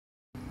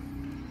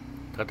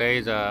Today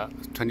is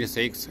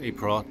 26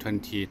 April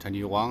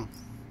 2021.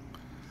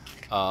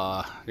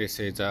 This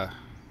is a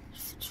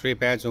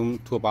 3-bedroom,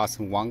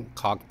 2-bathroom,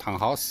 1-car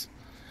townhouse.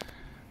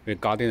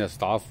 Regarding the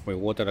stuff, we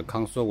ordered the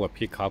console will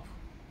pick up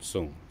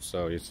soon.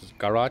 So it's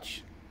garage,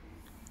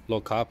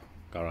 lock-up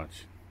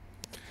garage.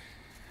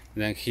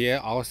 Then here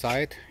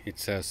outside,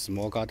 it's a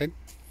small garden.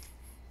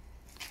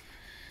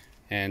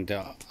 And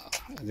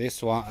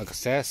this one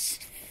access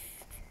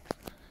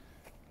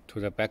to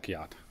the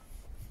backyard.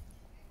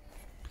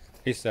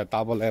 It's a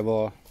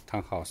double-level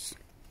townhouse.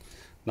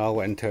 Now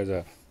we enter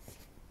the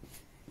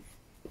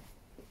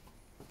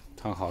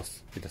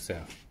townhouse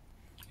itself.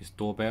 It's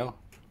doorbell,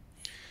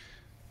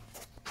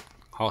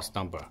 house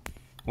number.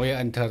 We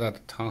enter the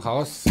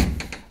townhouse.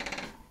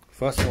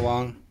 First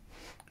one,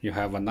 you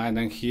have an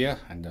island here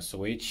and the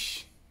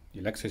switch,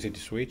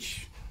 electricity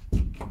switch.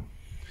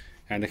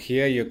 And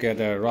here you get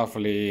a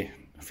roughly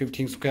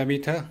 15 square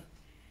meter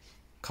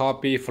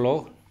copy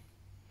floor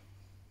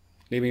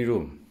living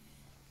room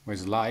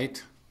with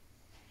light,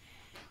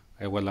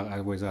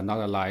 with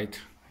another light.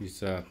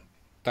 It's a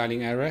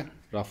dining area,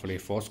 roughly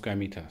 4 square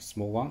meter,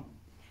 small one.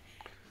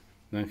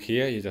 Then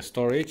here is a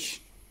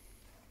storage,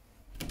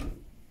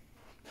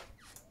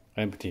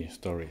 empty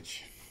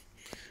storage.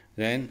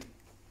 Then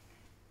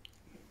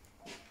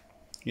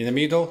in the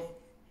middle,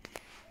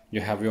 you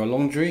have your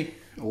laundry,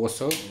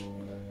 also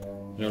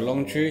your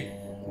laundry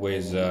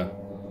with a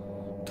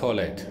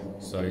toilet,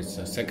 so it's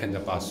a second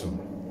bathroom,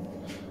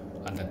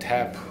 and the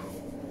tap,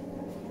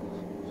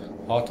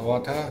 hot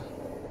water,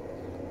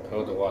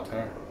 cold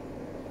water,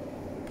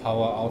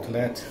 power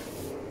outlet,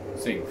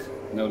 sink,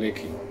 no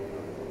leaking.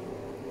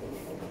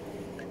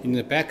 In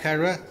the back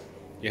area,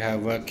 you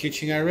have a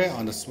kitchen area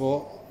and a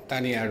small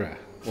dining area,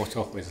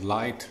 also with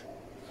light,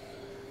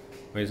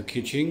 with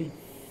kitchen.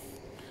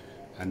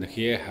 And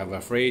here have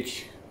a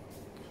fridge,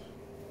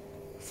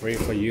 free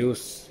for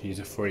use,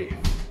 is free.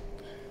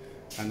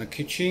 And the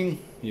kitchen,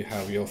 you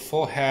have your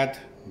 4-head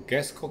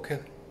gas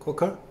cooker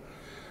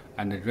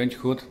and the range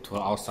hood to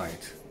the outside.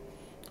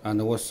 And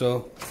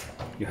also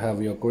you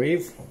have your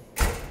grill,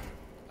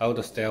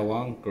 old style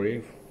one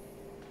grill,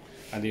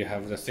 and you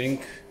have the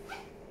sink.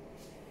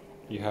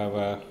 You have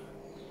a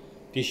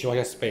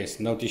dishwasher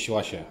space, no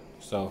dishwasher.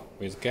 So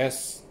with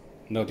gas,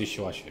 no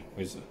dishwasher.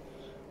 With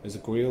a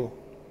grill,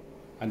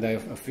 and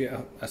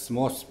a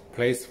small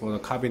place for the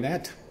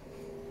cabinet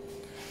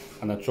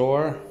and a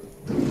drawer.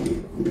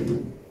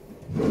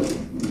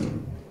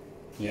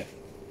 Yeah.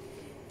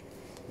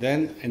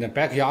 Then in the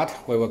backyard,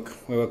 we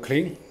will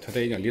clean.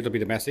 Today a little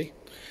bit messy.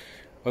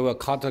 We will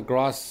cut the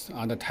grass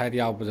and tidy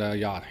up the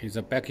yard. It's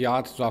a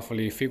backyard,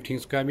 roughly 15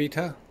 square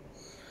meter,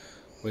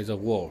 with a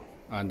wall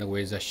and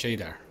with a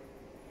shader,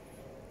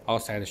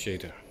 outside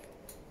shader.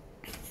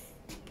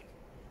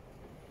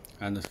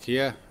 And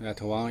here,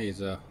 that one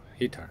is a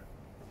heater.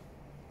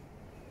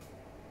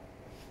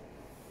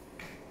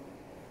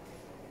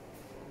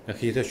 The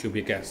heater should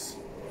be gas.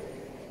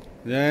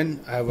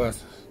 Then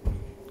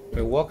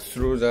we walk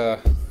through the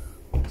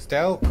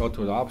stair, go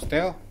to the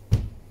upstairs.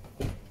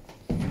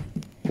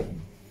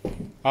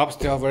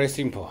 Upstairs very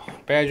simple.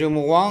 Bedroom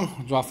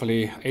 1,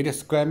 roughly 8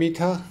 square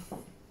meter,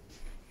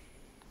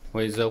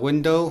 with a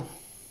window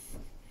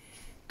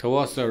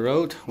towards the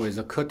road with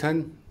a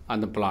curtain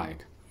and a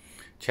blind,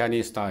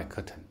 Chinese style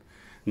curtain.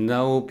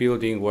 No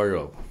built-in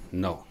wardrobe,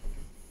 no.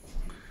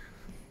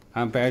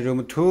 And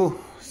bedroom 2,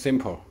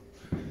 simple.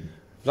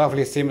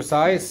 Roughly same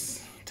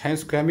size, 10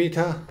 square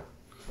meter,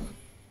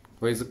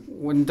 with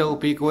window,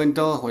 big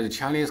window, with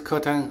Chinese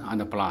curtain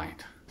and a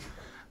blind.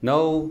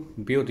 No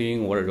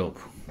built-in wardrobe.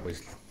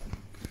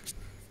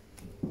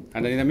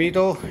 And in the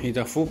middle is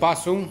a full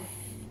bathroom.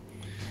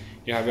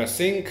 You have a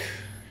sink,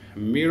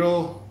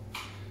 mirror,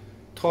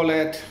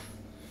 toilet,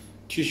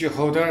 tissue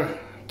holder,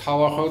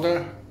 towel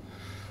holder,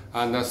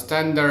 and a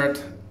standard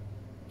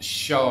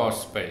shower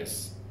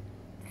space.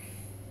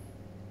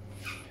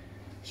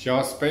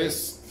 Shower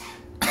space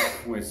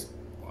with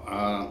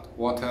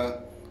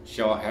water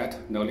shower head,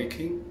 no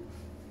leaking.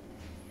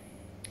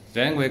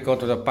 Then we go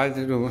to the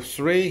bedroom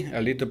 3,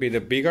 a little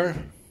bit bigger.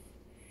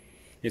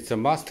 It's a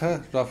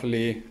master,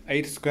 roughly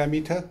 8 square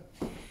meter.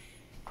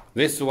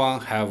 This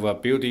one have a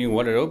built-in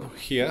wardrobe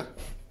here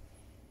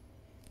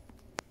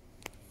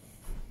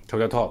to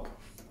the top.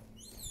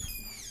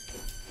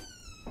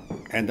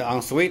 And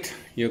ensuite,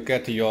 you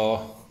get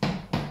your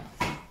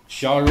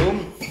shower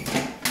room.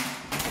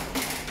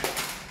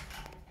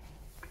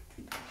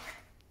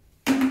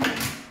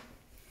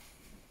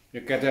 You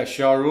get a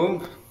shower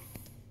room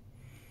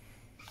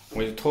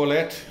with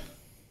toilet,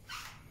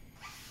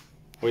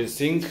 with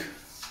sink,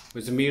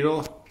 with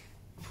mirror,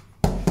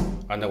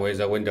 and with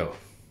a window.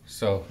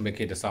 So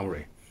make it a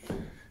summary.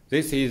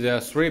 This is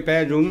a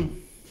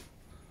 3-bedroom,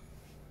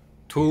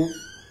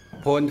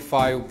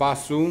 2.5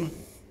 bathroom,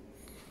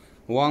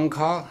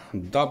 1-car,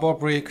 double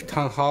brick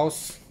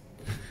townhouse.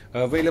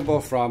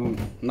 Available from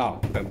now,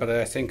 but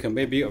I think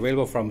maybe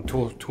available from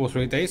 2 or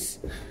 3 days.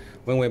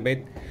 When we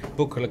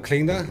book a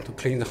cleaner to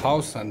clean the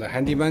house and the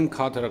handyman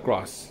cut the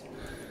grass.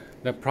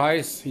 The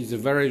price is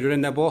very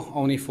reasonable,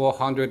 only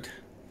 $400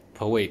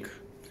 per week,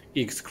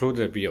 exclude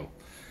the bill.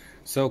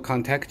 So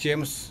contact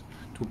James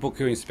to book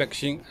your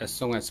inspection as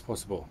soon as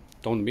possible.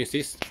 Don't miss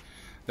this.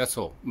 That's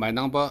all. My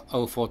number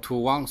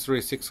 0421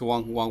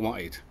 361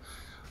 118.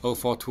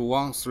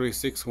 0421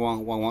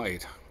 361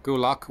 118. Good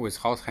luck with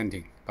house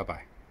hunting. Bye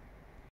bye.